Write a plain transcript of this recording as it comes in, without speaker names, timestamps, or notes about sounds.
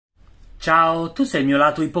Ciao, tu sei il mio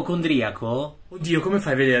lato ipocondriaco? Oddio, come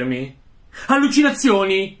fai a vedermi?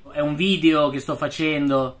 Allucinazioni! È un video che sto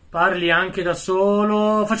facendo. Parli anche da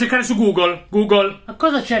solo. Fa cercare su Google. Google. Ma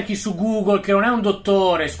cosa cerchi su Google che non è un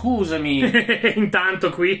dottore, scusami?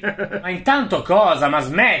 Intanto qui. Ma intanto cosa? Ma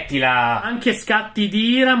smettila! Anche scatti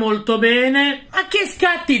d'ira, molto bene. Ma che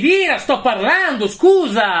scatti d'ira? Sto parlando,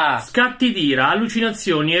 scusa! Scatti d'ira,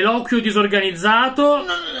 allucinazioni, eloquio disorganizzato.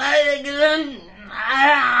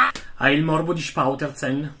 Hai il morbo di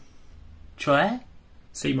Spauterzen. Cioè?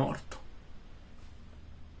 Sei morto.